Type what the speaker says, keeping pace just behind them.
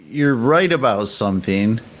you're right about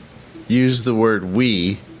something, use the word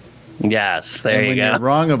we. Yes, there and you go. When you're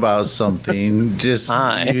wrong about something, just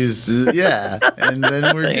use and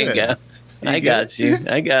then we're there good. You go.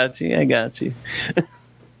 I got you.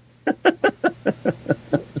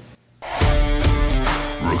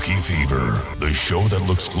 Rookie Fever, the show that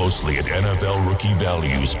looks closely at NFL rookie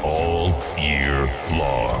values all year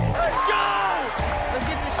long. Let's go! Let's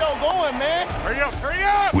get this show going, man. Hurry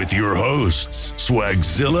up! With your hosts,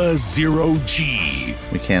 Swagzilla Zero G.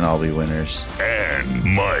 We can't all be winners. And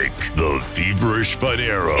Mike, the Feverish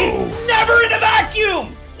Fanero. It's never in a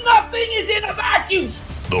vacuum! Nothing is in a vacuum!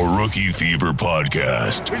 The Rookie Fever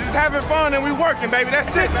Podcast. We're just having fun and we working, baby.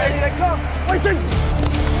 That's it, baby. They come.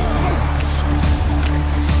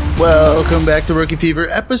 Welcome back to Rookie Fever,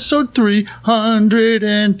 episode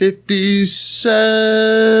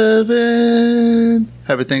 357.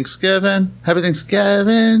 Happy Thanksgiving. Happy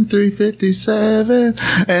Thanksgiving, 357.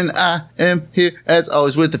 And I am here, as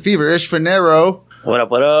always, with the Feverish Fanero. What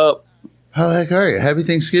up? How the heck are you? Happy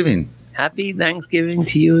Thanksgiving. Happy Thanksgiving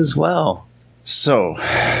to you as well. So,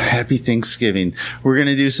 happy Thanksgiving. We're going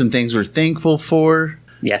to do some things we're thankful for.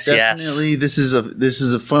 Yes, Definitely. This is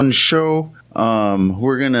a fun show.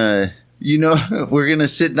 We're gonna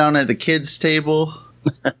sit down at the kids' table.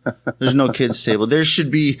 There's no kids' table.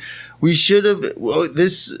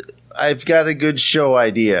 I've got a good show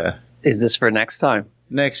idea. Is this for next time?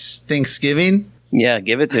 Next Thanksgiving? Yeah,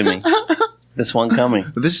 give it to me. This one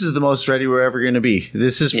coming. This is the most ready we're ever going to be.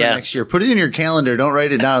 This is for next year. Put it in your calendar. Don't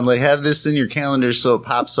write it down. Like, have this in your calendar so it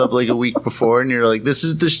pops up like a week before, and you're like,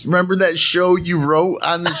 remember that show you wrote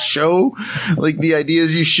on the show? Like, the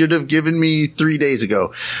ideas you should have given me 3 days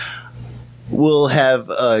ago. We'll have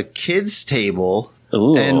a kids' table.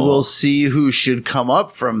 Ooh. And we'll see who should come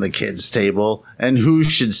up from the kids' table and who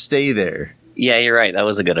should stay there. Yeah, you're right. That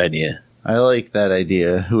was a good idea. I like that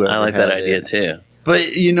idea. I like that idea too.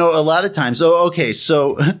 But a lot of times. I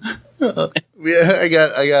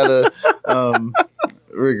gotta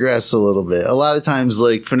regress a little bit. A lot of times,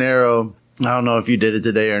 like Fanero, I don't know if you did it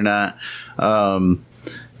today or not,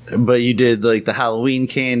 but you did like the Halloween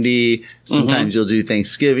candy. Sometimes you'll do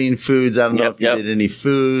Thanksgiving foods. I don't know if you did any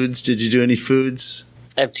foods. Did you do any foods?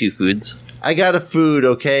 I have 2 foods. I got a food.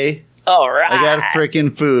 Okay. All right. I got a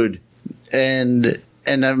freaking food, and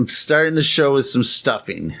I'm starting the show with some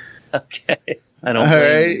stuffing. Okay. I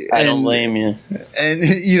don't blame you. And,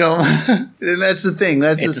 and that's the thing.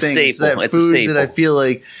 It's the thing. It's that food that I feel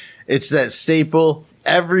like it's that staple.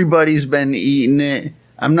 Everybody's been eating it.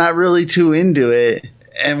 I'm not really too into it.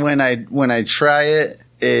 And when I try it,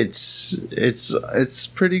 it's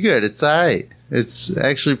pretty good. It's all right. It's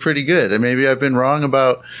actually pretty good. And maybe I've been kind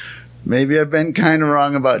of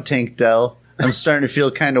wrong about Tank Dell. I'm starting to feel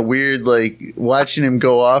kind of weird, like watching him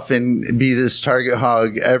go off and be this target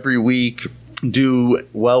hog every week, do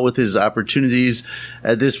well with his opportunities.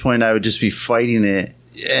 At this point, I would just be fighting it,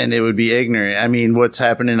 and it would be ignorant. I mean, what's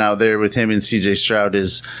happening out there with him and CJ Stroud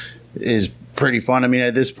is pretty fun. I mean,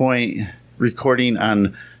 at this point, recording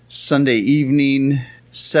on Sunday evening,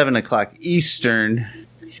 7:00 Eastern.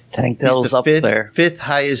 Tank Dell's up there. Fifth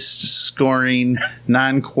highest scoring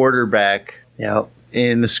non-quarterback. Yep.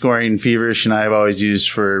 In the scoring Feverish and I have always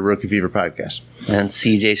used for Rookie Fever podcast. And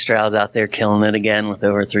CJ Stroud's out there killing it again with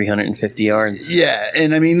over 350 yards. Yeah,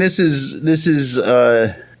 and I mean this is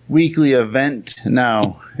a weekly event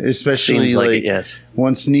now, especially like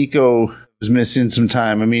once Nico was missing some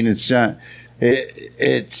time. I mean it's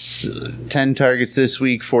 10 targets this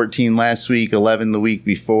week, 14 last week, 11 the week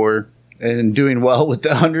before, and doing well with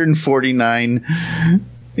the 149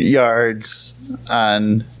 yards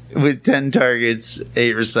on. With 10 targets,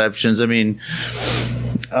 8 receptions. I mean,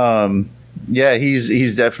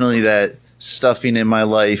 he's definitely that stuffing in my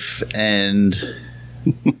life, and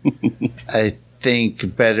I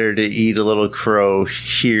think better to eat a little crow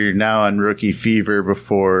here now on Rookie Fever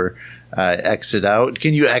before I exit out.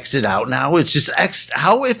 Can you exit out now? It's just exit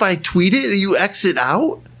out. If I tweet it, you exit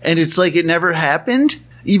out, and it's like it never happened,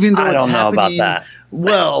 even though I don't know about that.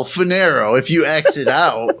 Well, Fanero, if you exit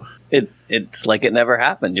out. It's like it never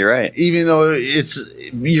happened. You're right. Even though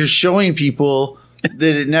you're showing people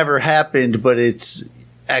that it never happened, but it's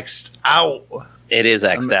X'd out. It is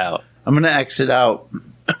X'd out. I'm going to exit out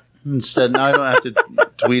instead. Now I don't have to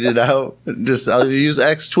tweet it out. I'll use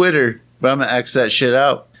X Twitter, but I'm going to X that shit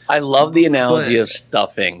out. I love the analogy of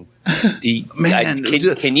stuffing. How do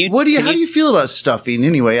you feel about stuffing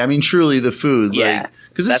anyway? I mean, truly the food. Yeah.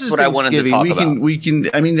 Because this is Thanksgiving. We can.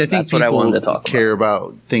 I mean, I think people care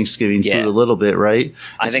about Thanksgiving food a little bit, right?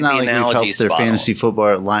 It's not like we've helped their fantasy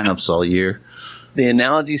football lineups all year. The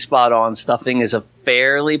analogy spot on. Stuffing is a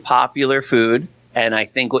fairly popular food. And I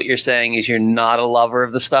think what you're saying is you're not a lover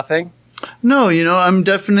of the stuffing. No, I'm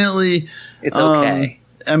definitely. It's okay.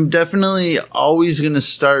 I'm definitely always going to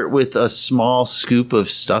start with a small scoop of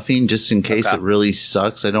stuffing just in case it really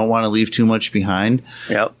sucks. I don't want to leave too much behind.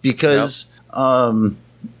 Yep. Because, I'll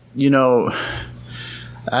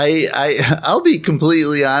be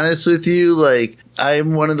completely honest with you. Like,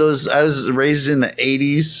 I'm one of those, I was raised in the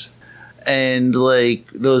 80s. And like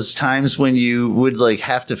those times when you would like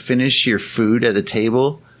have to finish your food at the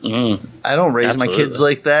table. I don't raise my kids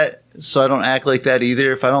like that. So I don't act like that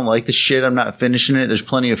either. If I don't like the shit, I'm not finishing it. There's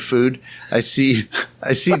plenty of food. I see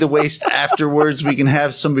the waste afterwards. We can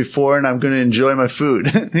have some before, and I'm going to enjoy my food.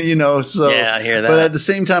 So yeah, I hear that. But at the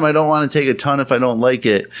same time, I don't want to take a ton if I don't like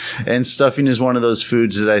it. And stuffing is one of those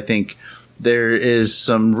foods that I think there is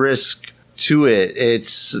some risk to it. I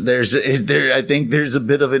think there's a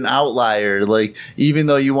bit of an outlier. Like, even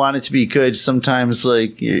though you want it to be good, sometimes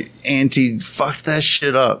like auntie fucked that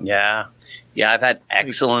shit up. Yeah. Yeah, I've had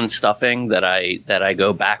excellent stuffing that I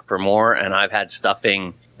go back for more, and I've had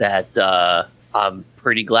stuffing that I'm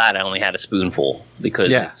pretty glad I only had a spoonful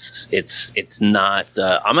because it's not.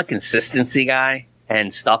 I'm a consistency guy,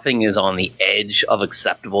 and stuffing is on the edge of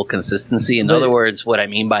acceptable consistency. In other words, what I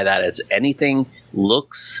mean by that is anything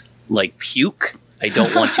looks like puke, I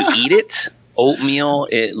don't want to eat it. Oatmeal,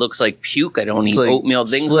 it looks like puke. I don't eat oatmeal.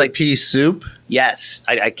 Things split like pea soup. Yes,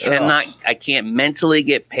 I cannot. I can't mentally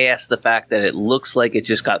get past the fact that it looks like it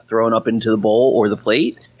just got thrown up into the bowl or the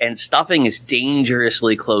plate. And stuffing is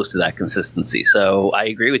dangerously close to that consistency. So I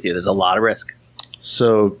agree with you. There's a lot of risk.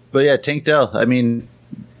 So, but yeah, Tank Dell. I mean,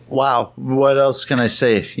 wow. What else can I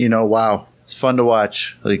say? Wow. It's fun to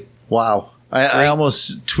watch. Like, wow. I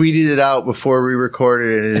almost tweeted it out before we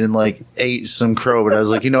recorded it and like ate some crow, but I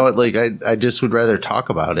was like, you know what? Like, I just would rather talk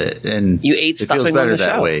about it, and you ate it feels better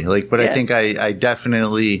that way. Like, but I think I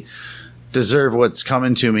definitely deserve what's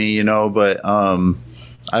coming to me, But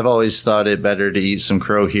I've always thought it better to eat some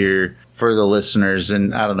crow here for the listeners,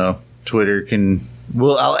 and I don't know. Twitter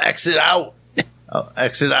I'll exit out. I'll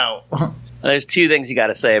exit out. There's two things you got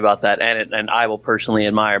to say about that, and I will personally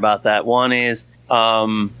admire about that. One is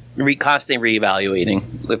constantly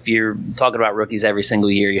reevaluating. If you're talking about rookies every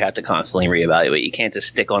single year, you have to constantly reevaluate. You can't just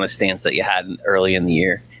stick on a stance that you had early in the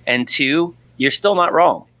year. And two, you're still not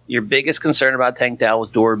wrong. Your biggest concern about Tank Dell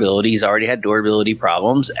was durability. He's already had durability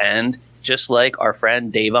problems. And just like our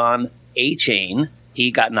friend Davon A-Chain,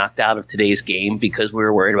 he got knocked out of today's game because we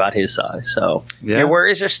were worried about his size. So your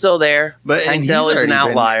worries are still there. But Tank Dell is an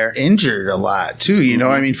outlier. Injured a lot too,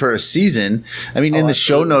 I mean, for a season. I mean, in the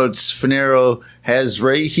show notes, Finero has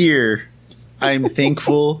right here, I'm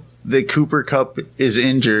thankful that Cooper Kupp is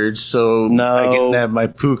injured, so I can have my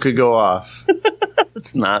puka go off.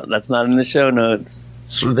 That's not in the show notes.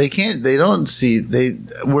 So we're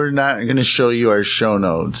not going to show you our show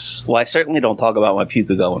notes. Well, I certainly don't talk about my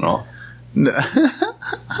puka going off. No.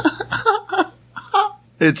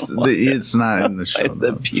 It's not in the show notes. It's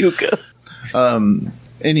a puka.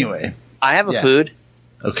 Anyway. I have a food.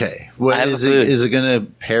 Okay. What is it? Is it going to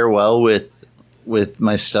pair well with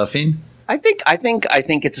my stuffing? I think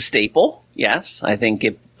it's a staple. Yes, I think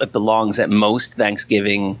it belongs at most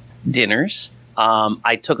Thanksgiving dinners.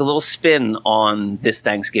 I took a little spin on this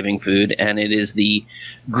Thanksgiving food, and it is the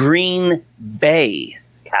Green Bay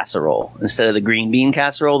casserole. Instead of the green bean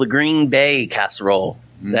casserole, the Green Bay casserole.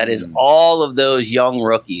 That is all of those young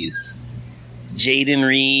rookies. Jayden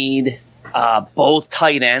Reed, both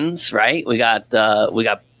tight ends, right? We got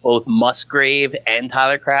both Musgrave and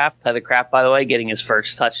Tyler Kraft. Tyler Kraft, by the way, getting his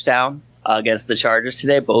first touchdown against the Chargers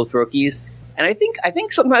today, both rookies. And I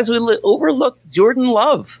think sometimes we overlook Jordan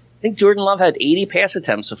Love. I think Jordan Love had 80 pass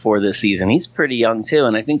attempts before this season. He's pretty young too,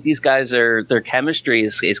 and I think these guys their chemistry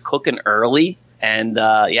is cooking early. And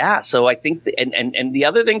so I think and the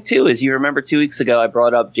other thing too is, you remember 2 weeks ago I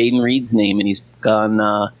brought up Jayden Reed's name, and he's gone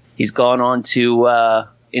on to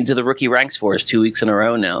into the rookie ranks for us 2 weeks in a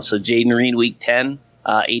row now. So Jayden Reed, week 10.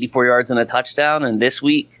 84 yards and a touchdown. And this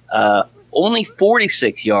week, only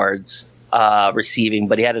 46 yards receiving,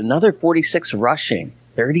 but he had another 46 rushing.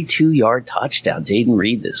 32-yard touchdown, Jayden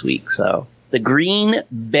Reed this week. So the Green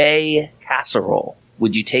Bay casserole.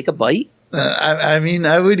 Would you take a bite? I mean,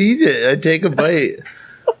 I would eat it. I'd take a bite.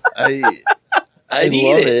 I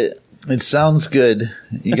love it. It sounds good.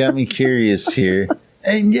 You got me curious here.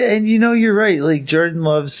 And you're right. Like, Jordan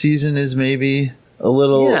Love's season is maybe a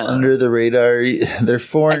little under the radar. They're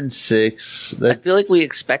 4-6. I feel like we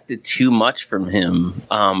expected too much from him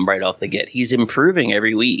right off the get. He's improving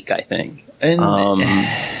every week, I think. And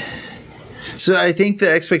So I think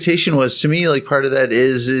the expectation was, to me, like part of that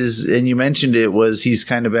is, and you mentioned it, was he's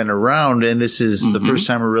kind of been around, and this is the first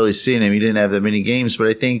time we're really seeing him. He didn't have that many games, but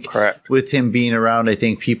I think with him being around, I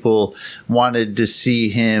think people wanted to see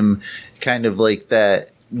him kind of like that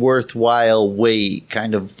worthwhile weight,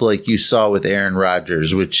 kind of like you saw with Aaron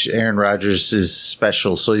Rodgers, which Aaron Rodgers is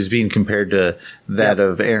special. So he's being compared to that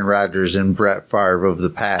of Aaron Rodgers and Brett Favre of the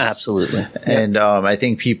past. Absolutely. And I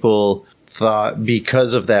think people thought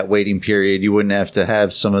because of that waiting period, you wouldn't have to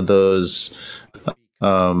have some of those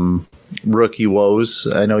rookie woes.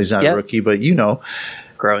 I know he's not a rookie, but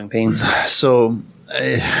growing pains. So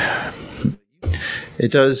it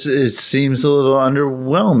seems a little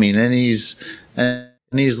underwhelming, and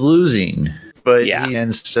he's losing, but he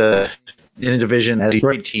ends in a division has a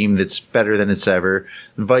great team that's better than it's ever.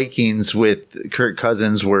 The Vikings with Kirk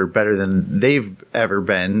Cousins were better than they've ever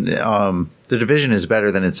been. The division is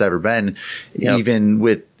better than it's ever been, even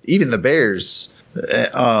the Bears.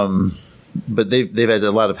 But they've had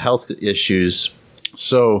a lot of health issues.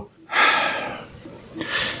 So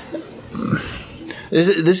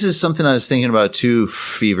this is something I was thinking about too,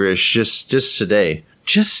 Feverish, just today.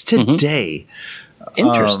 Just today.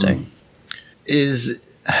 Interesting.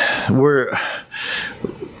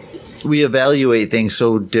 We evaluate things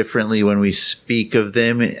so differently when we speak of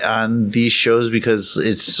them on these shows, because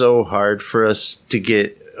it's so hard for us to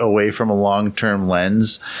get away from a long-term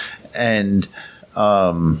lens. And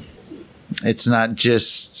it's not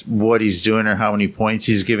just what he's doing or how many points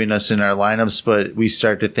he's giving us in our lineups, but we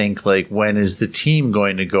start to think, like, when is the team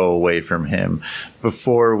going to go away from him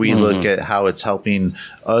before we look at how it's helping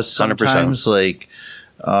us sometimes. 100%. Like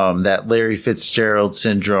that Larry Fitzgerald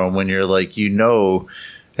syndrome, when you're like,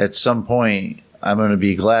 at some point I'm going to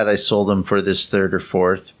be glad I sold him for this third or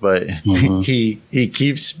fourth, but he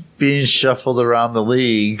keeps being shuffled around the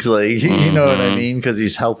league. Like, you know what I mean? Because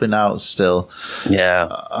he's helping out still. Yeah.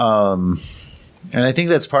 And I think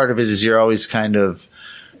that's part of it, is you're always kind of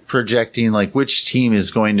projecting like which team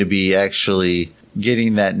is going to be actually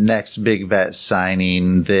getting that next big vet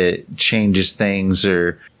signing that changes things,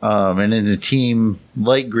 or and in a team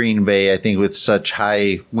like Green Bay, I think with such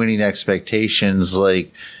high winning expectations,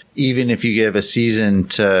 like even if you give a season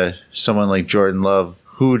to someone like Jordan Love,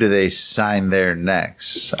 who do they sign there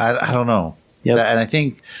next? I don't know. Yep. And I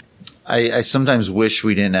think I sometimes wish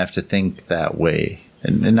we didn't have to think that way.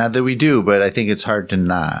 And not that we do, but I think it's hard to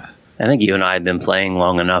not. I think you and I have been playing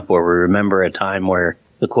long enough where we remember a time where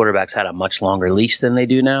the quarterbacks had a much longer leash than they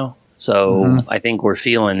do now. So I think we're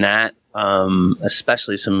feeling that,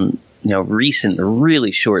 especially some recent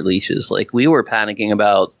really short leashes. Like, we were panicking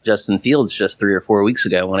about Justin Fields just 3 or 4 weeks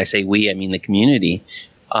ago. When I say we, I mean the community.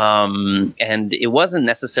 And it wasn't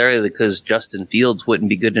necessarily because Justin Fields wouldn't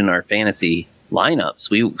be good in our fantasy lineups.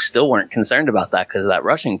 We still weren't concerned about that because of that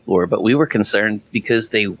rushing floor, but we were concerned because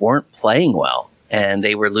they weren't playing well and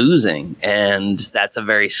they were losing. And that's a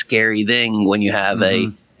very scary thing when you have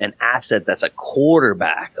an asset that's a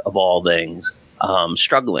quarterback of all things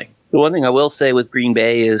struggling. The one thing I will say with Green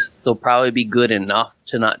Bay is they'll probably be good enough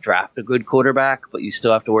to not draft a good quarterback, but you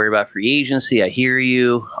still have to worry about free agency. I hear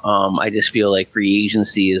you. I just feel like free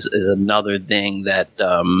agency is another thing that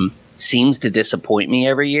seems to disappoint me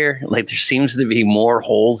every year. Like, there seems to be more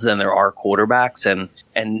holes than there are quarterbacks,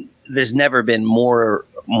 and there's never been more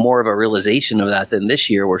of a realization of that than this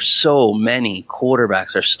year, where so many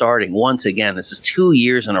quarterbacks are starting once again. This is 2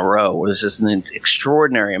 years in a row where there's just an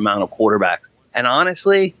extraordinary amount of quarterbacks. And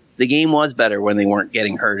honestly, the game was better when they weren't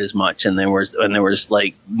getting hurt as much, and there was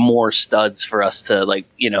like more studs for us to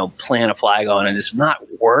plant a flag on and just not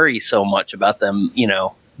worry so much about them,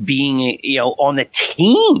 being on the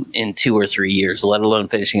team in 2 or 3 years, let alone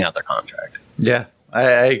finishing out their contract. Yeah, I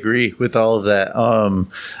agree with all of that.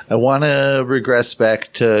 I want to regress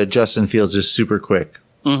back to Justin Fields just super quick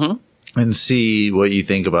and see what you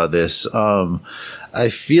think about this. I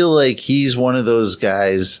feel like he's one of those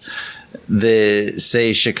guys that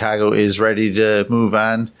say Chicago is ready to move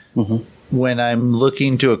on. When I'm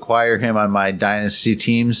looking to acquire him on my dynasty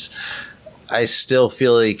teams, I still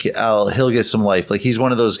feel like he'll get some life. Like, he's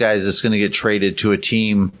one of those guys that's going to get traded to a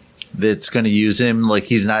team that's going to use him. Like,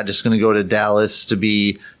 he's not just going to go to Dallas to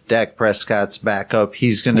be Dak Prescott's backup.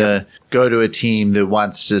 He's going to go to a team that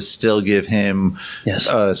wants to still give him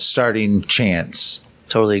a starting chance.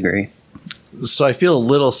 Totally agree. So I feel a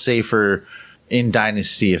little safer in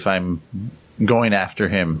dynasty if I'm going after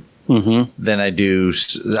him than I do.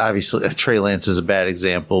 Obviously, Trey Lance is a bad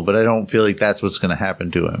example, but I don't feel like that's what's going to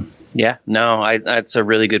happen to him. Yeah, no, that's a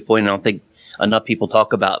really good point. I don't think enough people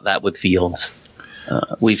talk about that with Fields.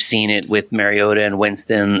 We've seen it with Mariota and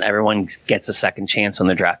Winston. Everyone gets a second chance when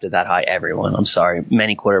they're drafted that high. Everyone. I'm sorry.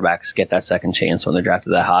 Many quarterbacks get that second chance when they're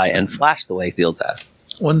drafted that high and flash the way Fields has.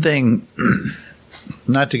 One thing,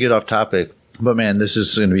 not to get off topic, but man, this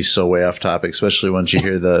is going to be so way off topic, especially once you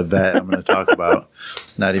hear the vet I'm going to talk about.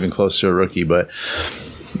 Not even close to a rookie, but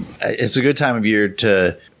it's a good time of year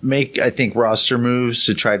to make, I think, roster moves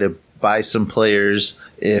to try to buy some players.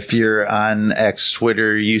 If you're on X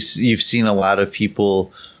Twitter, you've seen a lot of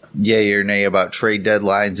people yay or nay about trade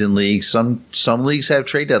deadlines in leagues. Some leagues have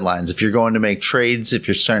trade deadlines. If you're going to make trades, if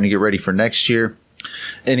you're starting to get ready for next year.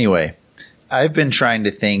 Anyway, I've been trying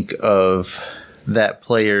to think of that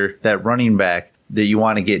player, that running back that you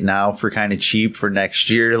want to get now for kind of cheap for next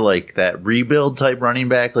year, like that rebuild type running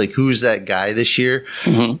back. Like, who's that guy this year?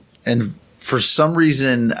 Mm-hmm. And for some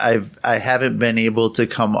reason, I haven't been able to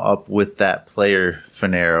come up with that player,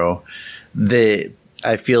 Fanaro, that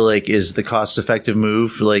I feel like is the cost-effective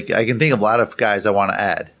move. Like, I can think of a lot of guys I want to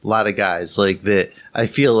add. A lot of guys like that. I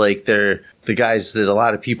feel like they're the guys that a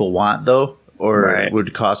lot of people want, though, or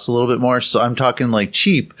would cost a little bit more. So I'm talking like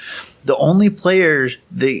cheap. The only player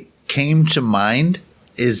that came to mind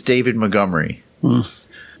is David Montgomery.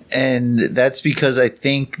 And that's because I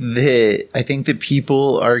think that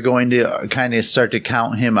people are going to kind of start to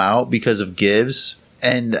count him out because of Gibbs,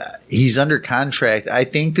 and he's under contract. I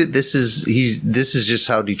think that this is just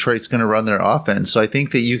how Detroit's going to run their offense. So I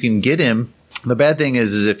think that you can get him. The bad thing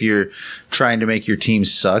is if you're trying to make your team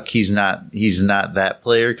suck, he's not that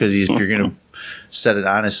player, because if you're going to set an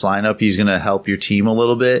honest lineup, he's going to help your team a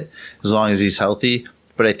little bit as long as he's healthy.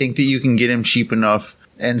 But I think that you can get him cheap enough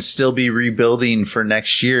and still be rebuilding for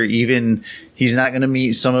next year. Even he's not going to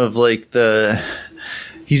meet some of like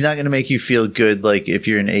he's not going to make you feel good. Like if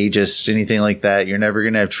you're an ageist, anything like that, you're never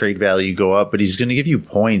going to have trade value go up, but he's going to give you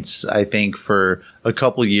points, I think, for a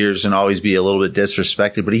couple years and always be a little bit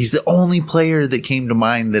disrespected. But he's the only player that came to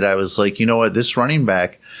mind that I was like, you know what, this running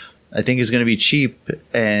back, I think is going to be cheap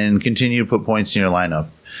and continue to put points in your lineup.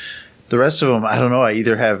 The rest of them, I don't know. I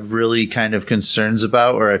either have really kind of concerns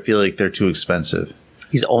about, or I feel like they're too expensive.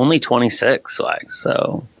 He's only 26,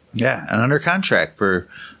 so yeah, and under contract for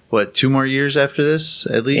what, 2 more years after this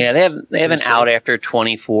at least. Yeah, they have an out after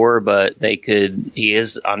 24, but he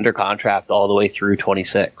is under contract all the way through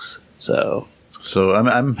 26. So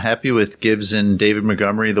I'm happy with Gibbs and David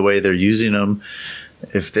Montgomery the way they're using them.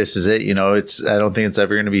 If this is it, I don't think it's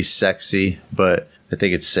ever going to be sexy, but I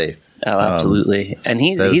think it's safe. Oh, absolutely. And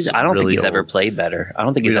he's I don't think he's ever played better. I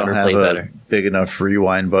don't think he's ever played better. Big enough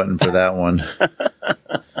rewind button for that one.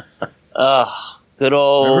 Oh, good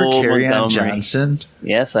old remember Kerryon Johnson?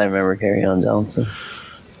 Yes, I remember Kerryon Johnson.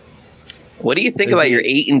 What do you think about your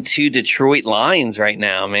 8-2 Detroit Lions right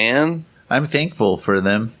now, man? I'm thankful for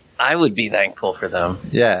them. I would be thankful for them.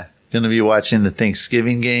 Yeah. Going to be watching the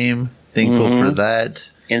Thanksgiving game. Thankful for that.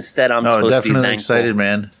 Instead, I'm supposed to be thankful. Excited,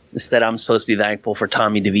 man. Instead, I'm supposed to be thankful for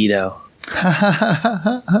Tommy DeVito.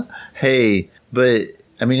 Hey, but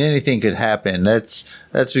I mean, anything could happen. That's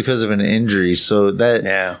because of an injury. So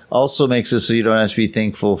that also makes it so you don't have to be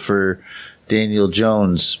thankful for Daniel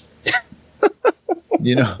Jones.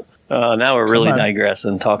 Now we're really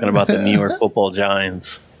digressing, talking about the New York Football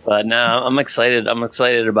Giants. But no, I'm excited. I'm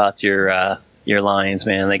excited about your Lions,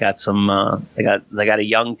 man. They got some. They got a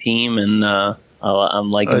young team, and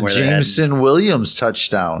I'm liking where they're heading. Jameson Williams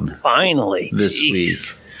touchdown finally this week.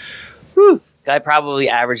 Whew. Guy probably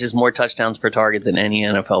averages more touchdowns per target than any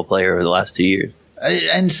NFL player over the last 2 years.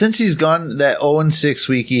 And since he's gone that 0-6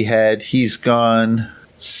 week he's gone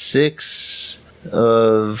 6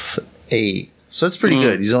 of 8. So that's pretty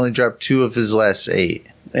good. He's only dropped 2 of his last 8.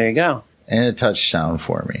 There you go. And a touchdown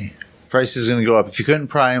for me. Price is going to go up. If you couldn't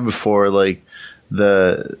pry him before, they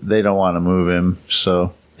don't want to move him.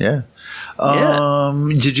 So, yeah.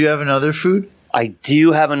 Did you have another food? I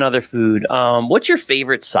do have another food. What's your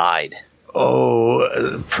favorite side?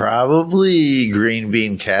 Oh, probably green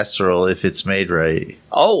bean casserole if it's made right.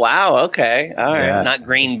 Oh, wow. Okay. All right. Yeah. Not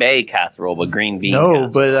Green Bay casserole, but green bean casserole.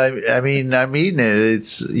 But I'm eating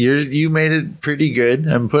it. You made it pretty good.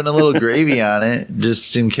 I'm putting a little gravy on it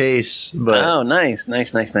just in case. But oh, nice. I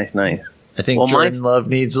think Jordan Love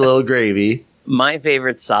needs a little gravy. My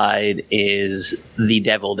favorite side is the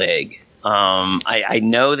deviled egg. I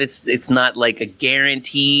know that it's not like a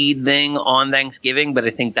guaranteed thing on Thanksgiving, but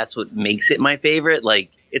I think that's what makes it my favorite.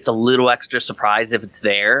 Like, it's a little extra surprise if it's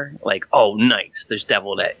there. Like, oh, nice, there's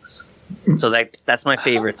deviled eggs. So that's my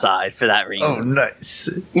favorite side for that reason. Oh, nice.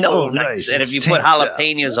 Nice. And if you put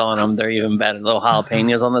jalapenos on them, they're even better. Little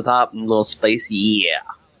jalapenos on the top and a little spicy. Yeah.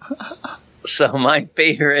 So my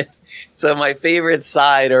favorite So my favorite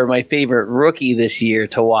side or my favorite rookie this year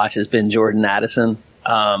to watch has been Jordan Addison.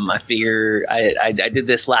 I figure I did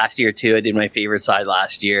this last year too. I did my favorite side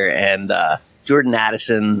last year, and Jordan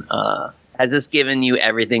Addison has just given you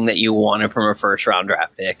everything that you wanted from a first-round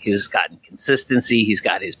draft pick. He's gotten consistency. He's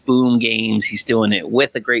got his boom games. He's doing it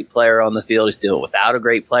with a great player on the field. He's doing it without a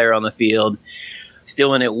great player on the field. He's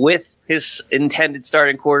doing it with his intended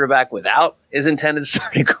starting quarterback, without his intended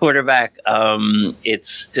starting quarterback.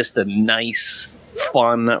 It's just a nice,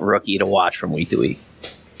 fun rookie to watch from week to week.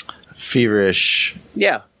 Feverish.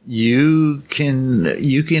 Yeah. You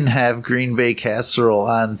can have Green Bay casserole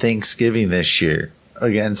on Thanksgiving this year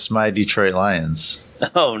against my Detroit Lions.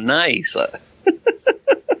 Oh, nice.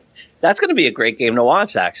 That's going to be a great game to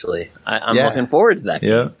watch, actually. I'm looking forward to that game.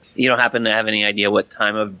 Yeah. You don't happen to have any idea what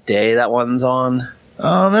time of day that one's on?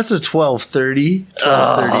 That's a 12:30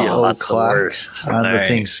 o'clock on the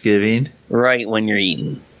Thanksgiving. Right when you're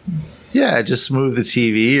eating. Yeah, just move the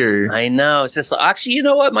TV I know. It's just actually, you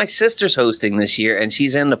know what? My sister's hosting this year, and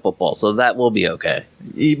she's into football, so that will be okay.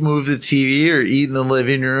 Move the TV or eat in the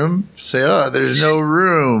living room. Say, oh, there's no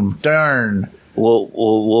room. Darn.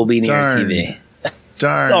 We'll be near TV.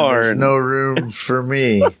 Darn. There's no room for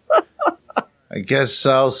me. I guess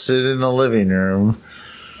I'll sit in the living room.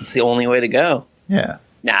 It's the only way to go. Yeah.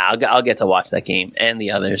 Nah, I'll get to watch that game and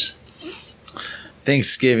the others.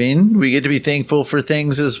 Thanksgiving, we get to be thankful for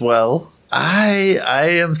things as well. I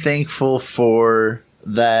am thankful for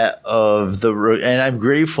that and I'm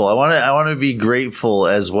grateful. I want to be grateful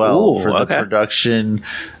as well for the production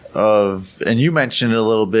of, and you mentioned it a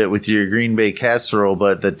little bit with your Green Bay casserole,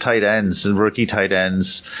 but the tight ends and rookie tight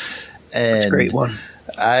ends. And that's a great one.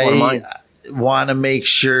 I want to make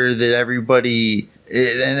sure that everybody,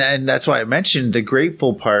 and that's why I mentioned the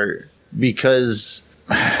grateful part, because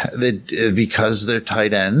they're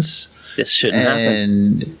tight ends. This shouldn't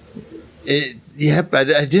happen.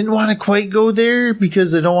 I didn't want to quite go there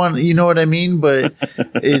because I don't want, you know what I mean? But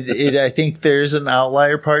I think there's an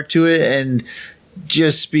outlier part to it, and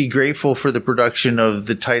just be grateful for the production of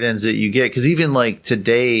the tight ends that you get. Because even like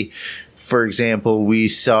today, for example, we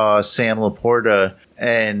saw Sam Laporta,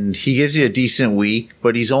 and he gives you a decent week,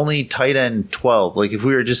 but he's only tight end 12. Like if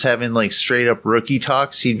we were just having like straight up rookie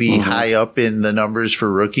talks, he'd be high up in the numbers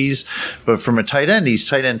for rookies. But from a tight end, he's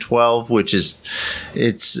tight end 12, which is,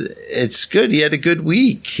 it's good. He had a good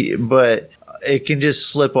week, but it can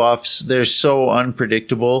just slip off. They're so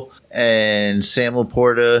unpredictable. And Sam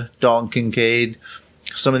Laporta, Dalton Kincaid,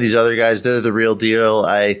 some of these other guys, they're the real deal.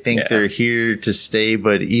 I think they're here to stay,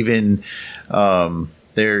 but even,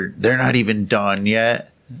 they're not even done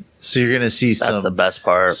yet. So you're going to see That's the best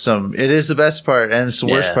part. It is the best part, and it's the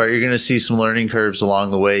worst part. You're going to see some learning curves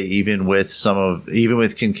along the way, even with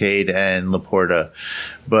Kincaid and Laporta.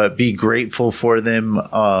 But be grateful for them.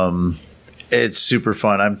 It's super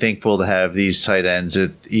fun. I'm thankful to have these tight ends,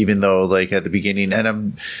 even though like at the beginning,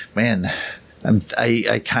 and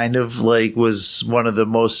I kind of like was one of the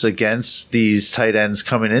most against these tight ends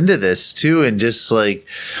coming into this too, and just like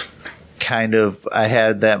kind of I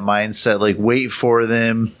had that mindset like wait for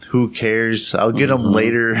them, who cares, I'll get them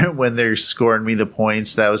later when they're scoring me the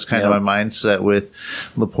points. That was kind of my mindset with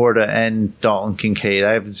Laporta and Dalton Kincaid.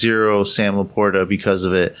 I have 0 Sam Laporta because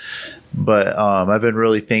of it, but I've been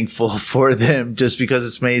really thankful for them just because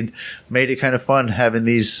it's made it kind of fun having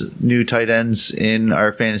these new tight ends in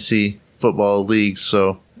our fantasy football league.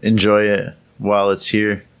 So enjoy it while it's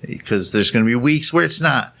here, because there's going to be weeks where it's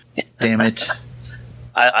not. Damn it.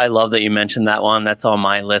 I love that you mentioned that one. That's on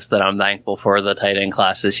my list that I'm thankful for, the tight end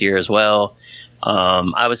class this year as well.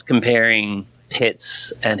 I was comparing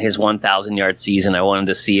Pitts and his 1,000-yard season. I wanted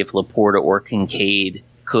to see if Laporta or Kincaid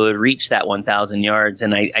could reach that 1,000 yards.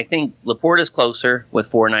 And I think Laporta's closer with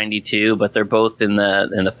 492, but they're both in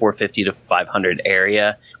the 450 to 500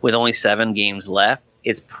 area with only 7 games left.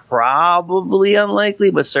 It's probably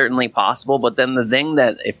unlikely, but certainly possible. But then the thing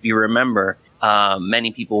that, if you remember,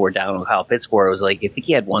 many people were down on Kyle Pitts for, it was like, I think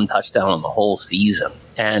he had 1 touchdown on the whole season.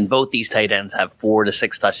 And both these tight ends have 4 to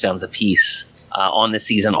 6 touchdowns apiece on the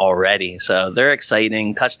season already. So they're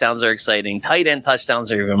exciting. Touchdowns are exciting. Tight end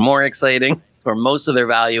touchdowns are even more exciting. It's where most of their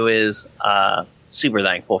value is. Super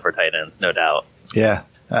thankful for tight ends, no doubt. Yeah.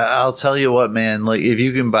 I'll tell you what, man, like if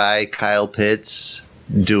you can buy Kyle Pitts,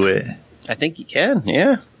 do it. I think you can,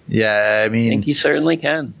 yeah. Yeah, I mean, I think you certainly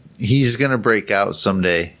can. He's going to break out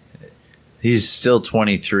someday. He's still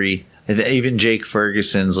 23. Even Jake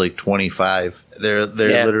Ferguson's like 25. They're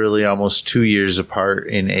literally almost 2 years apart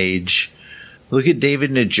in age. Look at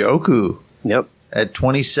David Njoku. Yep. At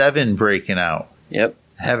 27 breaking out. Yep.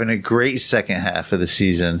 Having a great second half of the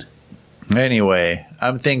season. Anyway,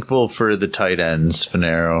 I'm thankful for the tight ends,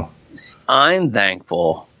 Finero. I'm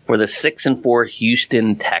thankful for the 6-4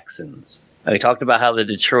 Houston Texans. We talked about how the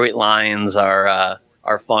Detroit Lions are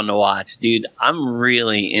fun to watch. Dude, I'm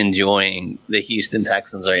really enjoying the Houston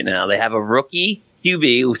Texans right now. They have a rookie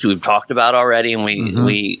QB, which we've talked about already, and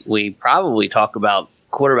we probably talk about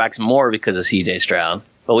quarterbacks more because of CJ Stroud.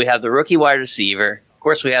 But we have the rookie wide receiver. Of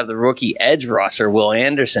course, we have the rookie edge rusher, Will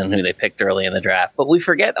Anderson, who they picked early in the draft. But we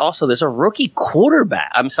forget also there's a rookie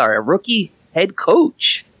a rookie head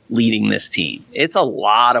coach leading this team. It's a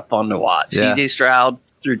lot of fun to watch. Yeah. CJ Stroud,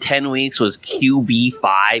 through 10 weeks, was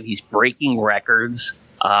QB5. He's breaking records.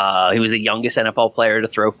 He was the youngest NFL player to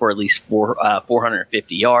throw for at least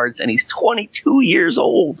 450 yards, and he's 22 years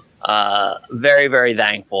old. Very, very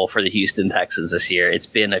thankful for the Houston Texans this year. It's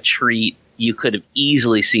been a treat. You could have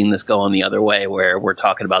easily seen this going the other way, where we're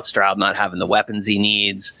talking about Stroud not having the weapons he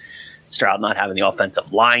needs, Stroud not having the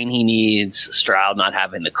offensive line he needs, Stroud not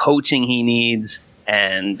having the coaching he needs.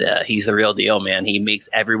 And he's the real deal, man. He makes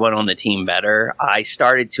everyone on the team better. I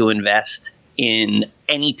started to invest in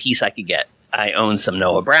any piece I could get. I own some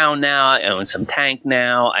Noah Brown now. I own some Tank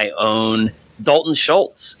now. I own Dalton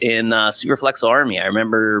Schultz in Superflex Army. I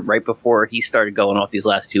remember right before he started going off these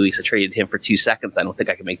last 2 weeks, I traded him for 2 seconds. I don't think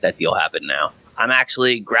I can make that deal happen now. I'm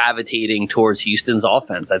actually gravitating towards Houston's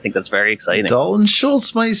offense. I think that's very exciting. Dalton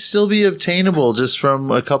Schultz might still be obtainable just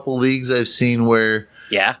from a couple leagues I've seen where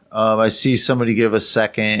I see somebody give a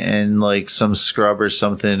second and like some scrub or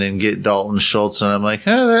something and get Dalton Schultz, and I'm like,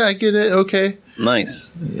 I get it. Okay.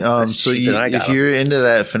 Nice. So if you're into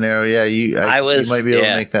that scenario, you might be able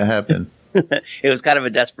to make that happen. It was kind of a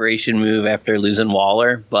desperation move after losing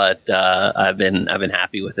Waller, but I've been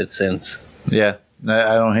happy with it since. Yeah,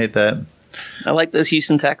 I don't hate that. I like those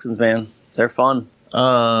Houston Texans, man. They're fun.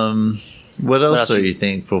 What else are you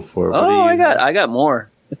thankful for? I got more.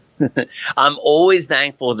 I'm always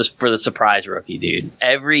thankful for the surprise rookie, dude.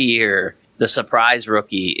 Every year, the surprise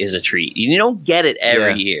rookie is a treat. You don't get it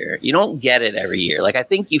every year. You don't get it every year. Like, I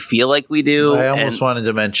think you feel like we do. I almost wanted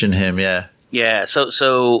to mention him, yeah. Yeah,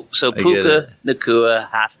 so Puka Nacua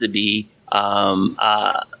has to be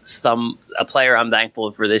a player I'm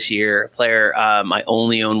thankful for this year. A player I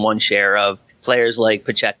only own one share of. Players like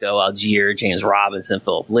Pacheco, Algier, James Robinson,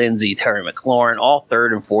 Philip Lindsay, Terry McLaurin, all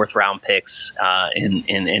 3rd and 4th round picks.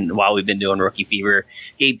 In while we've been doing Rookie Fever,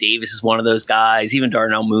 Gabe Davis is one of those guys. Even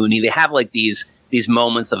Darnell Mooney, they have like these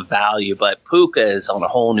moments of value. But Puka is on a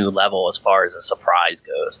whole new level as far as a surprise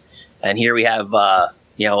goes. And here we have,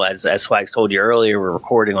 as Swags told you earlier, we're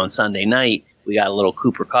recording on Sunday night. We got a little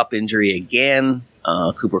Cooper Kupp injury again.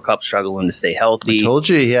 Cooper Kupp struggling to stay healthy. I told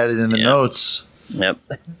you he had it in the notes. Yep.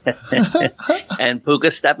 And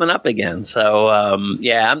Puka's stepping up again. So, I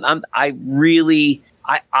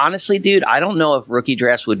honestly, dude, I don't know if rookie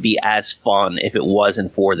drafts would be as fun if it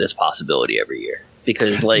wasn't for this possibility every year.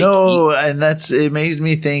 Because it made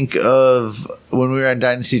me think of when we were on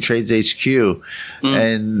Dynasty Trades HQ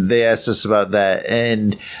and they asked us about that.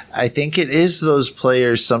 And I think it is those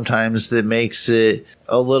players sometimes that makes it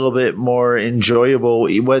a little bit more enjoyable,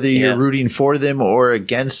 whether you're rooting for them or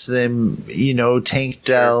against them. Tank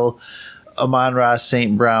Dell, Amon-Ra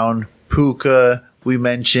St. Brown, Puka, we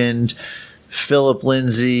mentioned Philip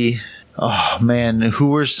Lindsay. Oh man, who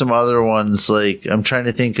were some other ones? Like, I'm trying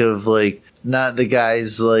to think of like, not the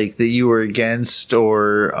guys like that you were against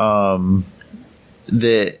or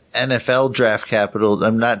the NFL draft capital.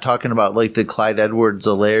 I'm not talking about like the Clyde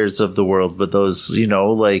Edwards-Alairs of the world, but those,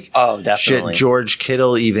 definitely. George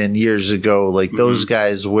Kittle even years ago, like those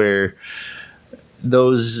guys where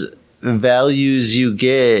those values you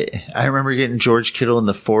get. I remember getting George Kittle in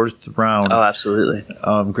the 4th round. Oh, absolutely.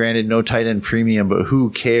 Granted, no tight end premium, but who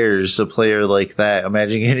cares? A player like that.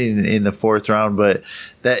 Imagine getting in the 4th round, but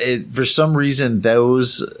for some reason,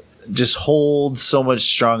 those just hold so much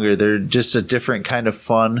stronger. They're just a different kind of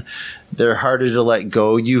fun. They're harder to let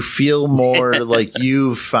go. You feel more like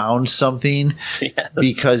you've found something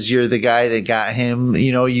because you're the guy that got him.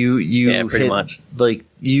 You pretty much. Like,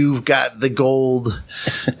 you've got the gold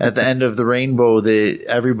at the end of the rainbow that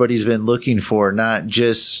everybody's been looking for, not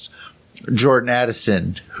just Jordan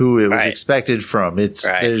Addison, who it was expected from. It's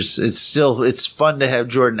fun to have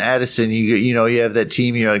Jordan Addison. You have that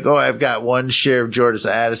team. You're like, I've got one share of Jordan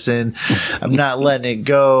Addison. I'm not letting it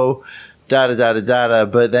go.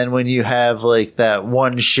 But then when you have like that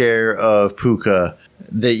one share of Puka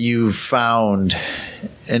that you've found,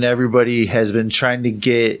 and everybody has been trying to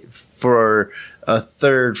get for a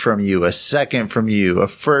 3rd from you, a 2nd from you, a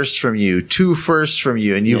 1st from you, 2 firsts from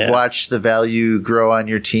you, and you've watched the value grow on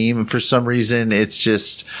your team. And for some reason, it's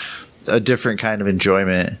just a different kind of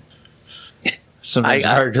enjoyment. sometimes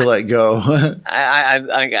hard to let go.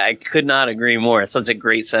 I could not agree more. It's such a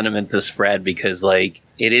great sentiment to spread because like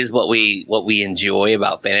it is what we enjoy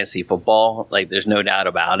about fantasy football. Like there's no doubt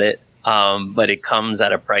about it. But it comes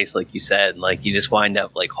at a price, like you said. Like you just wind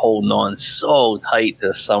up like holding on so tight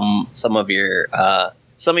to some of your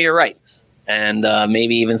rights, and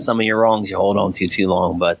maybe even some of your wrongs you hold on to too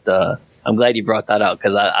long. But I'm glad you brought that up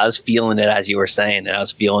because I was feeling it as you were saying, and I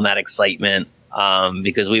was feeling that excitement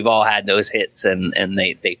because we've all had those hits, and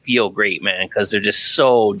they feel great, man, because they're just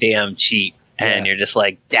so damn cheap, and you're just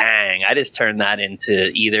like, dang, I just turned that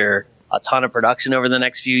into either a ton of production over the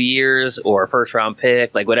next few years or a first round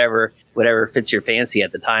pick, like whatever fits your fancy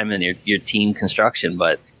at the time and your team construction.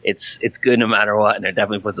 But it's good no matter what, and it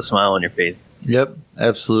definitely puts a smile on your face. Yep,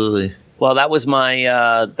 absolutely. Well, that was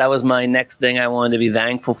my next thing I wanted to be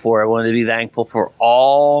thankful for. I wanted to be thankful for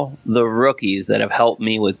all the rookies that have helped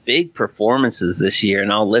me with big performances this year,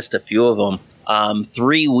 and I'll list a few of them.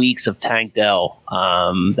 3 weeks of Tank Dell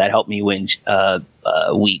that helped me win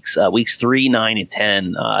weeks 3, 9, and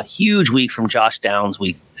 10. Huge week from Josh Downs,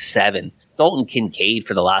 week 7. Dalton Kincaid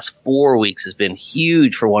for the last 4 weeks has been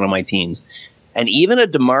huge for one of my teams, and even a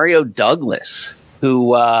Demario Douglas,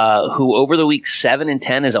 who over the weeks 7 and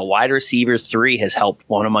 10 as a wide receiver 3 has helped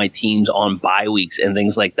one of my teams on bye weeks and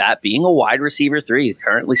things like that. Being a wide receiver 3,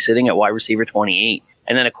 currently sitting at wide receiver 28,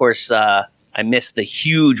 and then of course I missed the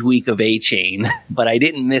huge week of A-Chain, but I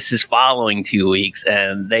didn't miss his following 2 weeks,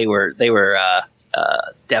 and they were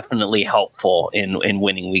definitely helpful in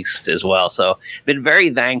winning weeks as well. So been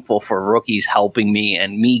very thankful for rookies helping me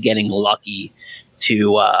and me getting lucky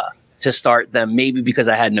to start them, maybe because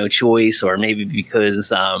I had no choice or maybe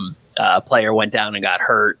because a player went down and got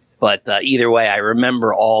hurt. But either way, I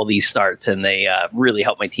remember all these starts, and they really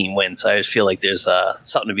helped my team win. So I just feel like there's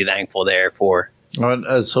something to be thankful there for. I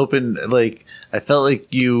was hoping, like, I felt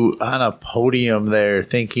like you on a podium there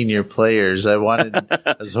thanking your players. I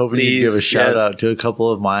was hoping you'd give a shout out to a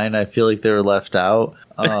couple of mine. I feel like they were left out.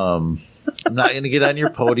 I'm not going to get on your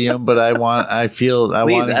podium, but I want to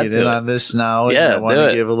get in on this now. Yeah, and I want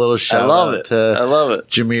to give a little shout out to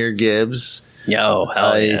Jahmyr Gibbs. Yo,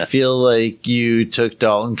 hell yeah. I feel like you took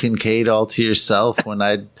Dalton Kincaid all to yourself when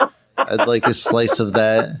I'd like a slice of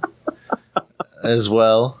that as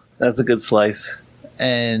well. That's a good slice.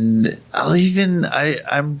 And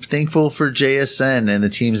I'm thankful for JSN and the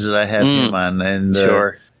teams that I have him on and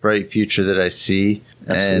the bright future that I see.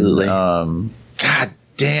 Absolutely. And God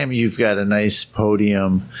damn, you've got a nice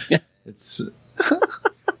podium. It's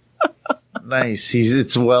nice.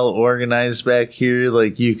 It's well organized back here.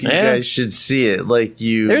 Like you guys should see it. Like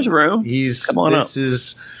there's room. Come on up.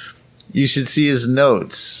 You should see his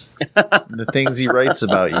notes, the things he writes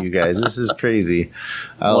about you guys. This is crazy.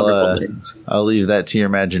 I'll leave that to your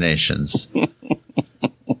imaginations.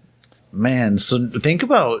 Man, so think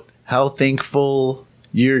about how thankful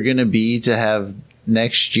you're going to be to have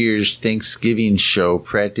next year's Thanksgiving show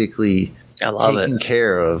practically taken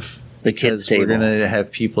care of. The kids' table. We're going to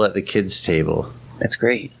have people at the kids' table. That's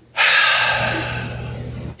great.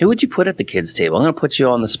 Who would you put at the kids' table? I'm going to put you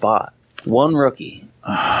on the spot. One rookie.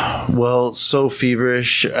 Well, so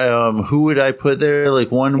feverish. Who would I put there? Like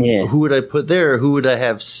who would I put there? Or who would I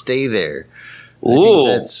have stay there?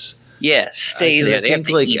 Ooh, stay there. I think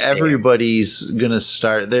like everybody's gonna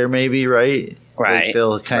start there, maybe, right? Right. Like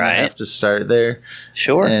they'll kind of have to start there.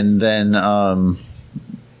 Sure. And then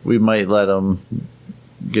we might let them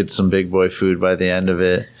get some big boy food by the end of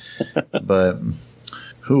it. But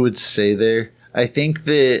who would stay there? I think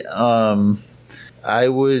that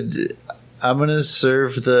I'm going to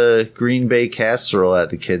serve the Green Bay casserole at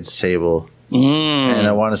the kids' table. And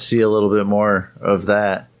I want to see a little bit more of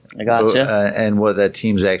that. I gotcha. And what that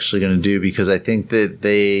team's actually going to do, because I think that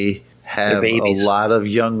they have a lot of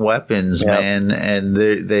young weapons, man, and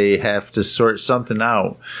they have to sort something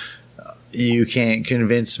out. You can't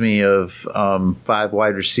convince me of 5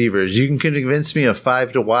 wide receivers. You can convince me of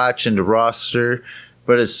 5 to watch and to roster,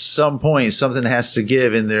 but at some point something has to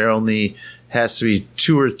give, and there only has to be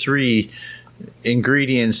 2 or 3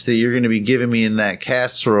 ingredients that you're going to be giving me in that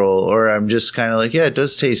casserole, or I'm just kind of like, yeah, it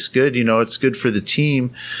does taste good. It's good for the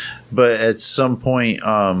team. But at some point,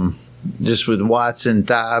 just with Watson,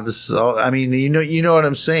 Dobbs, I mean, you know what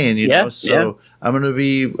I'm saying, So I'm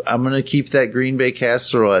going to keep that Green Bay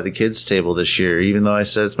casserole at the kids' table this year, even though I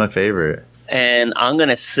said it's my favorite. And I'm going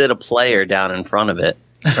to sit a player down in front of it.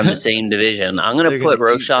 From the same division. I'm going to put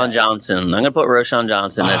Roschon Johnson. I'm going to put Roschon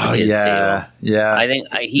Johnson at the kids' table. Yeah. I think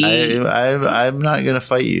I'm not going to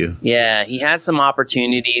fight you. Yeah, he had some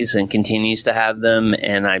opportunities and continues to have them,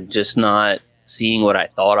 and I'm just not seeing what I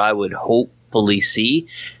thought I would hopefully see.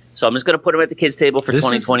 So I'm just going to put him at the kids' table for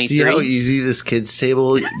 2023. See how easy this kids'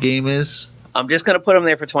 table game is? I'm just going to put him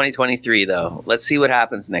there for 2023, though. Let's see what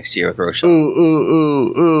happens next year with Roschon. Ooh.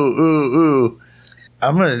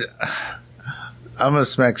 I'm gonna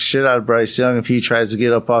smack shit out of Bryce Young if he tries to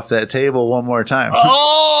get up off that table one more time.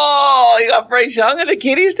 Oh, you got Bryce Young at the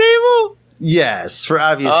kiddies' table? Yes, for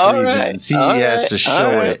obvious reasons. He has to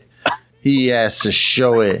show it. He has to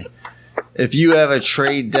show it. If you have a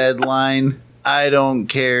trade deadline, I don't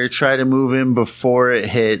care. Try to move him before it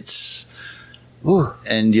hits,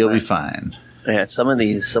 and you'll be fine. Yeah, some of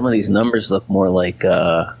these numbers look more like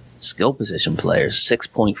skill position players.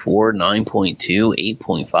 6.4, 9.2,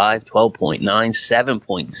 8.5, 12.9,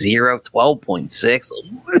 7.0,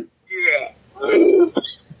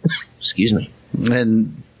 12.6. Excuse me.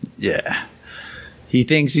 And yeah, he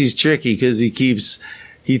thinks he's tricky because he thinks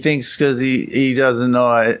because he doesn't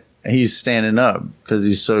know he's standing up because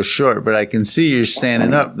he's so short. But I can see you're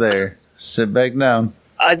standing up there. Sit back down.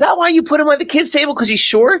 Is that why you put him at the kids' table? Because he's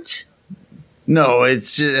short? No, it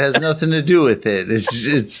has nothing to do with it.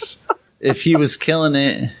 It's if he was killing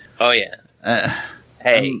it. Oh yeah.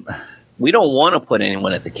 Hey, we don't want to put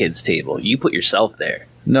anyone at the kids' table. You put yourself there.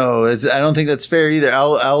 No, I don't think that's fair either.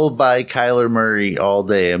 I'll buy Kyler Murray all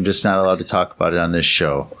day. I'm just not allowed to talk about it on this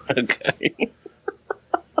show. Okay.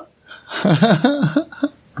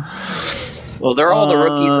 Well, they're all the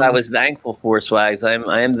rookies I was thankful for, Swags. I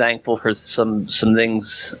am thankful for some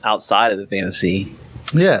things outside of the fantasy.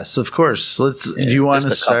 Yes, of course. Do you want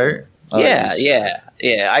to start? Yeah.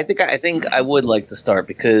 I think I would like to start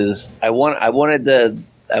because I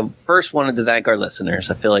first wanted to thank our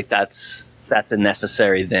listeners. I feel like that's a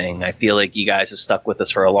necessary thing. I feel like you guys have stuck with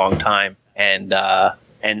us for a long time, and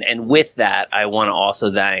with that, I want to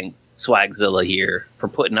also thank Swagzilla here for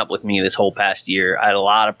putting up with me this whole past year. I had a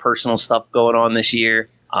lot of personal stuff going on this year.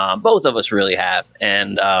 Both of us really have,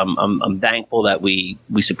 and I'm thankful that we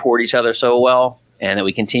support each other so well, and that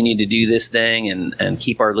we continue to do this thing and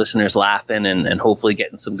keep our listeners laughing and hopefully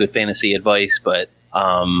getting some good fantasy advice. But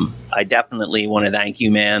I definitely want to thank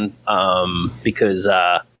you, man, because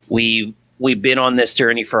we've been on this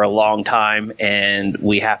journey for a long time, and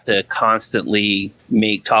we have to constantly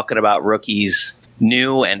make talking about rookies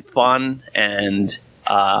new and fun and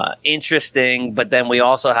interesting, but then we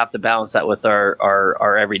also have to balance that with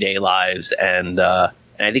our everyday lives, and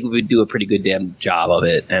I think we would do a pretty good damn job of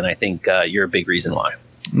it, and I think you're a big reason why.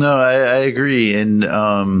 No, I agree, and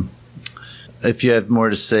if you have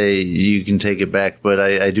more to say, you can take it back, but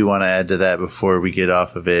I do want to add to that before we get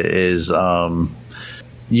off of it is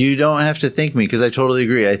you don't have to thank me, because I totally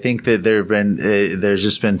agree. I think that there's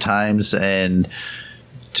just been times, and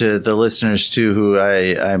to the listeners too, who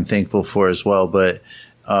I'm thankful for as well, but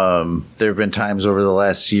there have been times over the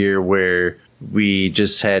last year where we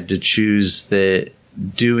just had to choose that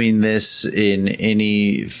doing this in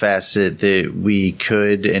any facet that we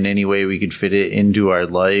could, in any way we could fit it into our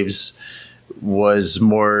lives, was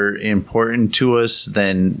more important to us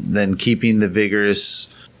than keeping the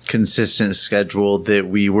vigorous, consistent schedule that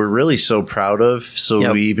we were really so proud of. So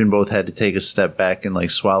we even both had to take a step back and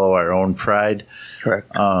swallow our own pride.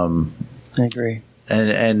 Correct. I agree.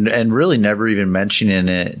 And really never even mentioning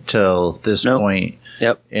it till this point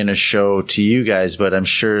in a show to you guys. But I'm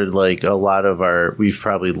sure a lot of we've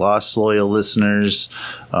probably lost loyal listeners.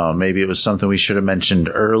 Maybe it was something we should have mentioned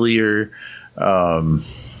earlier.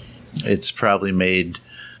 It's probably made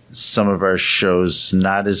some of our shows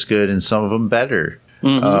not as good and some of them better.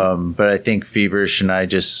 Mm-hmm. But I think Feverish and I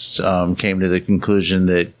just came to the conclusion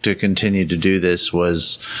that to continue to do this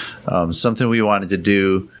was something we wanted to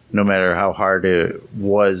do, no matter how hard it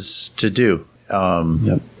was to do.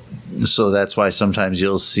 So that's why sometimes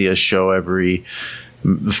you'll see a show every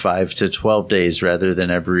 5 to 12 days rather than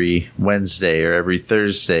every Wednesday or every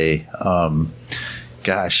Thursday.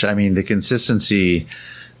 Gosh, I mean, the consistency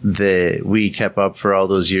that we kept up for all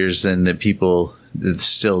those years and that people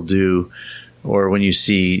still do, or when you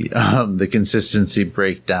see the consistency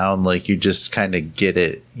break down, you just kind of get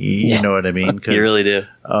it. You know what I mean? 'Cause, you really do.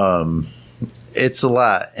 It's a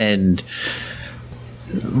lot, and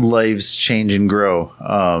lives change and grow.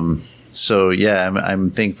 So yeah, I'm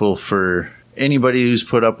thankful for anybody who's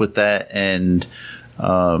put up with that, and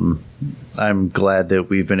I'm glad that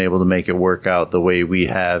we've been able to make it work out the way we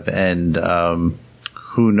have, and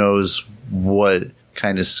who knows what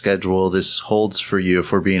kind of schedule this holds for you,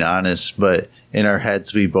 if we're being honest, but in our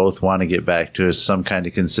heads we both want to get back to some kind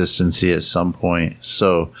of consistency at some point.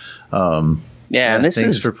 So and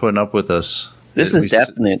thanks for putting up with us. This is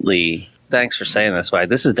definitely, thanks for saying this, why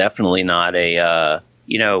this is definitely not a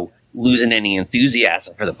losing any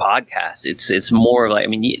enthusiasm for the podcast. It's more like, I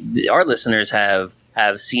mean, our listeners have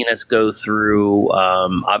have seen us go through,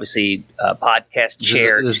 obviously, podcast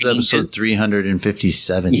chair This is episode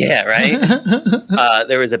 357. Yeah, right?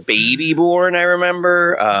 There was a baby born, I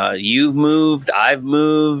remember. You've moved, I've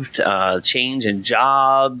moved, change in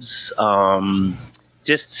jobs,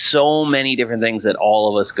 just so many different things that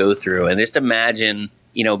all of us go through. And just imagine,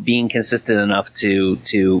 being consistent enough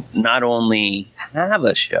to not only have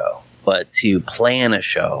a show, but to plan a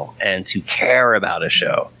show and to care about a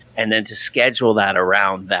show. And then to schedule that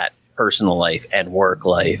around that personal life and work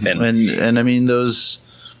life, and I mean those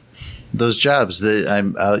jobs that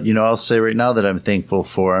I'll say right now that I'm thankful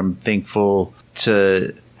for. I'm thankful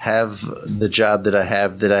to have the job that I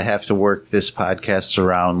have to work this podcast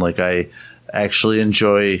around. Like, I actually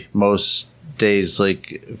enjoy most days,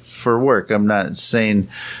 like, for work. I'm not saying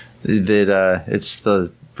that it's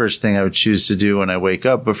the first thing I would choose to do when I wake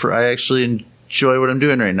up, but I actually enjoy what I'm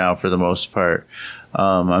doing right now for the most part.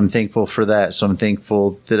 I'm thankful for that. So I'm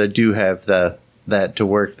thankful that I do have that to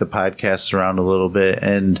work the podcast around a little bit.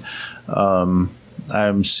 And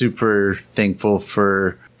I'm super thankful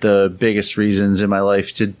for the biggest reasons in my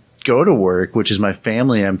life to go to work, which is my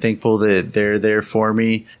family. I'm thankful that they're there for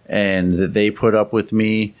me and that they put up with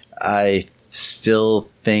me. I still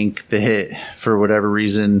think that for whatever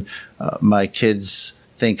reason, my kids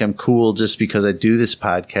think I'm cool just because I do this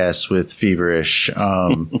podcast with Feverish.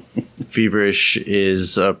 Feverish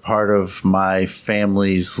is a part of my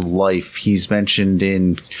family's life. He's mentioned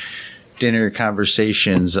in dinner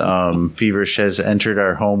conversations. Feverish has entered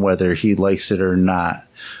our home whether he likes it or not.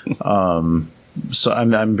 So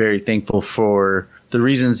I'm very thankful for the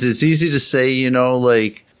reasons. It's easy to say,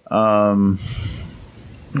 like, oh,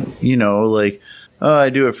 I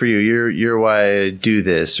do it for you. You're why I do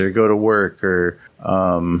this, or go to work, or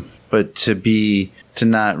but to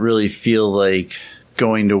not really feel like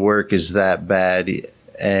going to work is that bad,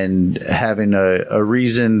 and having a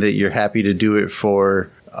reason that you're happy to do it for,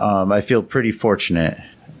 I feel pretty fortunate.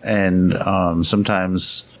 And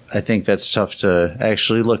sometimes I think that's tough to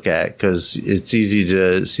actually look at, because it's easy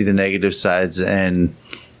to see the negative sides and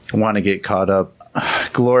want to get caught up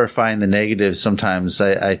glorifying the negative. Sometimes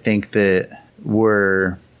I think that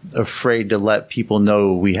we're afraid to let people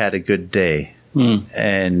know we had a good day.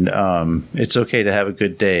 And it's okay to have a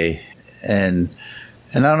good day, and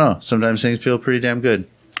I don't know, sometimes things feel pretty damn good,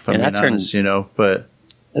 if I'm being honest, but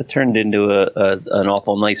it turned into an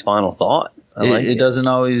awful nice final thought. It doesn't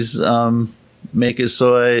always make it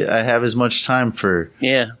so I have as much time for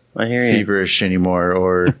I hear you. Feverish anymore,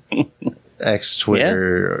 or X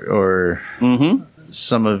Twitter, or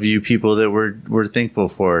some of you people that we're thankful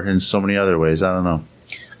for in so many other ways. I don't know.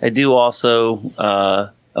 I do also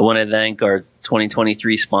I want to thank our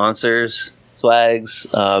 2023 sponsors, Swags,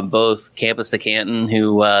 both Campus to Canton,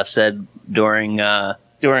 who said during our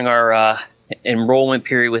enrollment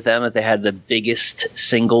period with them that they had the biggest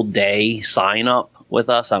single day sign up with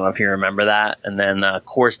us. I don't know if you remember that. And then, of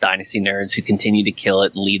course, Dynasty Nerds, who continue to kill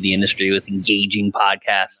it and lead the industry with engaging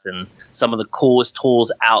podcasts and some of the coolest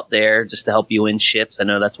tools out there just to help you win ships. I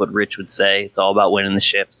know that's what Rich would say. It's all about winning the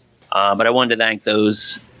ships. But I wanted to thank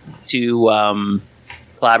those two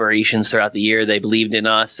collaborations throughout the year. They believed in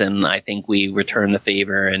us, and I think we returned the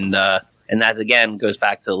favor. And that, again, goes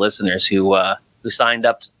back to the listeners who signed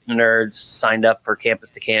up to Nerds, signed up for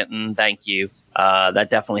Campus to Canton. Thank you. That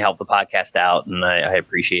definitely helped the podcast out, and I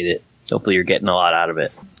appreciate it. Hopefully you're getting a lot out of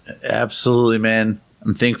it. Absolutely, man.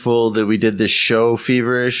 I'm thankful that we did this show,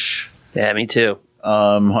 Feverish. Yeah, me too.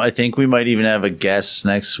 I think we might even have a guest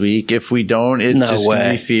next week. If we don't, it's just going to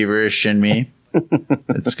be Feverish and me.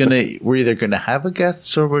 We're either going to have a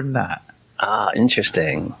guest or we're not.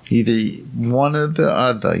 Interesting. Either one or the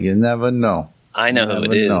other. You never know. I know who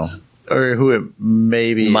it is. Or who it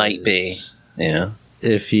maybe might be. Yeah.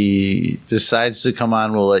 If he decides to come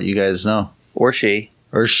on, we'll let you guys know. Or she.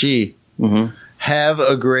 Mm-hmm. Have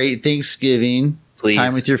a great Thanksgiving. Please.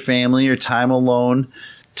 Time with your family or time alone.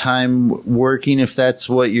 Time working, if that's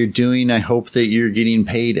what you're doing. I hope that you're getting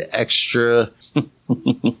paid extra.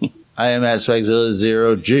 I am at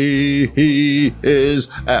Swagzilla0. G is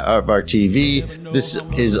at Artbar TV. This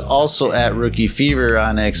is also at Rookie Fever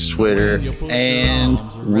on X Twitter. And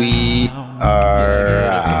we are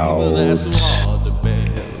out.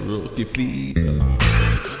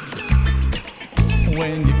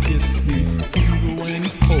 When you kiss me, fever when you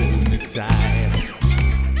hold me tight.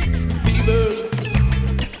 Fever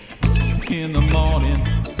in the morning,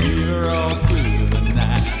 fever all through the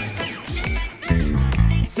night.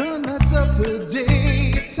 Sun lights up the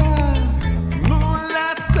daytime, moon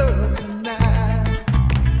lights up the night.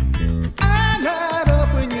 I light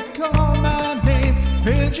up when you call my name,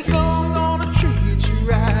 and you know I'm gonna treat you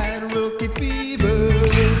right. Rookie Fever.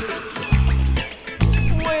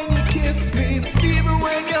 When you kiss me, fever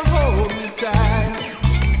when you hold me tight.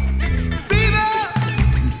 Fever,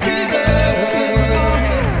 fever,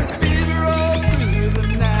 fever all through the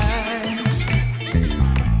night.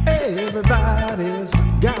 Everybody's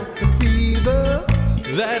got the fever.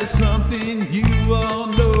 That is something you all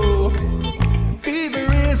know. Fever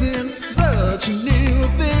isn't such a new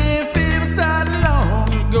thing. Fever started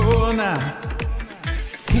long ago now.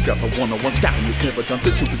 Who got the one-on-one scouting who's never done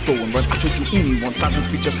this to before and run? I showed you anyone. Size and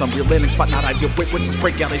speed just unreal landing spot, not ideal. Wait, what's this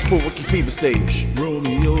breakout age for rookie fever stage?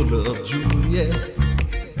 Romeo loved Juliet.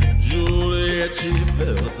 Juliet, she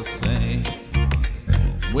felt the same.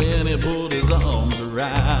 When he put his arms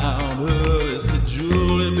around her, he said,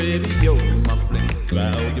 Julie, baby, you're my flame.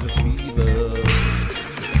 I'll give it fever.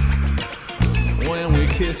 When we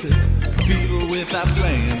kiss it, fever without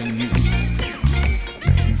planning you.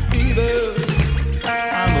 Fever,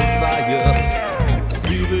 I'm a fire.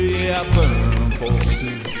 Fever, yeah, I burn for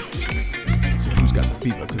soup. So who's got the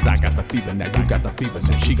fever? Cause I got the fever. Now you got the fever.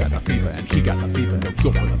 So she got the fever and he got the fever. No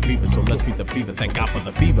cure for the fever. So let's feed the fever. Thank God for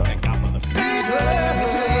the fever. Thank God for the fever.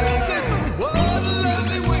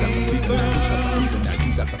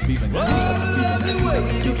 Got the fever now. Who's got the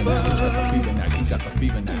fever now? Now you got the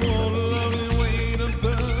fever now.